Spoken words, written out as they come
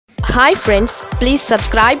Hi friends, please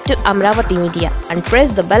subscribe to Amaravathi Media and press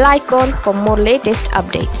the bell icon for more latest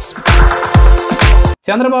updates.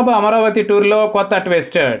 Chandrababu Amaravathi టూర్లో కొత్త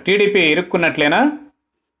twist. TDP ఇరుక్కున్నట్లేనా?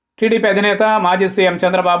 TDP అధినేత మాజీ CM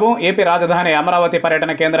Chandrababu AP రాజధాని అమరావతి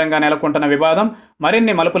పర్యటన కేంద్రంగా నెలకొంటున్న వివాదం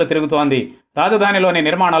మరిన్ని మలుపులు తిరుగుతోంది. రాజధానిలోని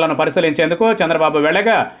నిర్మాణాలను పరిశీలించేందుకు చంద్రబాబు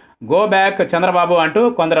వెళ్ళగా గో బ్యాక్ చంద్రబాబు అంటూ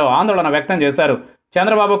కొందరు ఆందోళన వ్యక్తం చేశారు.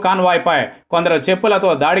 చంద్రబాబు కాన్వాయ్పై కొందరు చెప్పులతో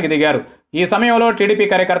దాడికి దిగారు. ఈ సమయంలో టీడీపీ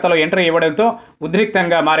కార్యకర్తలు ఎంట్రీ ఇవ్వడంతో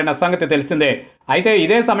ఉద్రిక్తంగా మారిన సంగతి తెలిసిందే. అయితే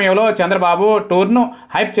ఇదే సమయంలో చంద్రబాబు టూర్ను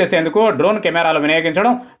హైప్ చేసేందుకు డ్రోన్ కెమెరాలు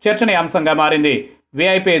వినియోగించడం చర్చనీయాంశంగా మారింది.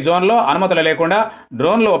 వీఐపీ జోన్లో అనుమతులు లేకుండా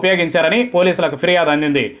డ్రోన్లు ఉపయోగించారని పోలీసులకు ఫిర్యాదు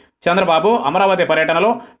అందింది. చంద్రబాబు అమరావతి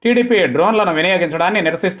పర్యటనలో టీడీపీ డ్రోన్లను వినియోగించడాన్ని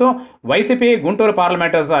నిరసిస్తూ వైసీపీ గుంటూరు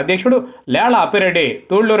పార్లమెంటు అధ్యక్షుడు లేళ్ల అప్పిరెడ్డి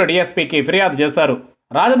తూళ్లూరు డీఎస్పీకి ఫిర్యాదు చేశారు.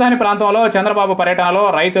 రాజధాని ప్రాంతంలో చంద్రబాబు పర్యటనలో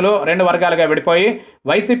రైతులు రెండు వర్గాలుగా విడిపోయి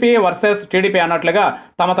వైసీపీ వర్సెస్ టీడీపీ అన్నట్లుగా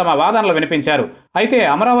తమ వాదనలు వినిపించారు. అయితే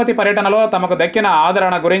అమరావతి పర్యటనలో తమకు దక్కిన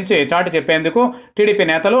ఆదరణ గురించి చాటి చెప్పేందుకు టీడీపీ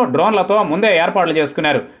నేతలు డ్రోన్లతో ముందే ఏర్పాట్లు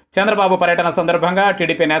చేసుకున్నారు. చంద్రబాబు పర్యటన సందర్భంగా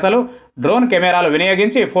టీడీపీ నేతలు డ్రోన్ కెమెరాలు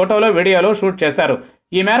వినియోగించి ఫోటోలు, వీడియోలు షూట్ చేశారు.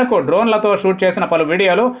 ఈ మేరకు డ్రోన్లతో షూట్ చేసిన పలు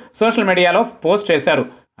వీడియోలు సోషల్ మీడియాలో పోస్ట్ చేశారు.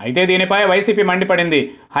 అయితే దీనిపై వైసీపీ మండిపడింది.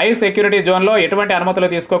 హై సెక్యూరిటీ జోన్లో ఎటువంటి అనుమతులు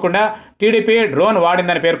తీసుకోకుండా టీడీపీ డ్రోన్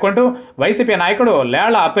వాడిందని పేర్కొంటూ వైసీపీ నాయకుడు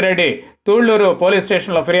లేళ్ల అప్పిరెడ్డి తూళ్లూరు పోలీస్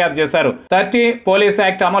స్టేషన్లో ఫిర్యాదు చేశారు. 30 పోలీస్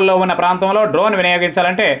యాక్ట్ అమల్లో ఉన్న ప్రాంతంలో డ్రోన్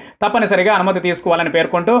వినియోగించాలంటే తప్పనిసరిగా అనుమతి తీసుకోవాలని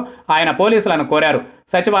పేర్కొంటూ ఆయన పోలీసులను కోరారు.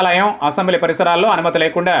 సచివాలయం, అసెంబ్లీ పరిసరాల్లో అనుమతి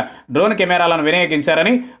లేకుండా డ్రోన్ కెమెరాలను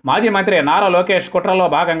వినియోగించారని, మాజీ మంత్రి నారా లోకేష్ కుట్రలో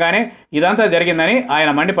భాగంగానే ఇదంతా జరిగిందని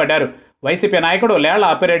ఆయన మండిపడ్డారు. వైసీపీ నాయకుడు లేళ్ల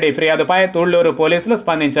అప్పిరెడ్డి ఫిర్యాదుపై తూళ్లూరు పోలీసులు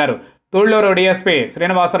స్పందించారు. తూళ్లూరు డీఎస్పీ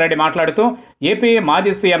శ్రీనివాసరెడ్డి మాట్లాడుతూ ఏపీ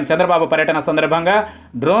మాజీ సీఎం చంద్రబాబు పర్యటన సందర్భంగా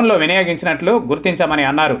డ్రోన్లు వినియోగించినట్లు గుర్తించామని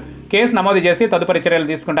అన్నారు. కేసు నమోదు చేసి తదుపరి చర్యలు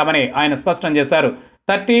తీసుకుంటామని ఆయన స్పష్టం చేశారు.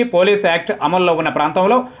 30 పోలీస్ యాక్ట్ అమల్లో ఉన్న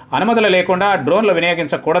ప్రాంతంలో అనుమతులు లేకుండా డ్రోన్లు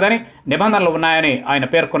వినియోగించకూడదని నిబంధనలు ఉన్నాయని ఆయన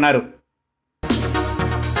పేర్కొన్నారు.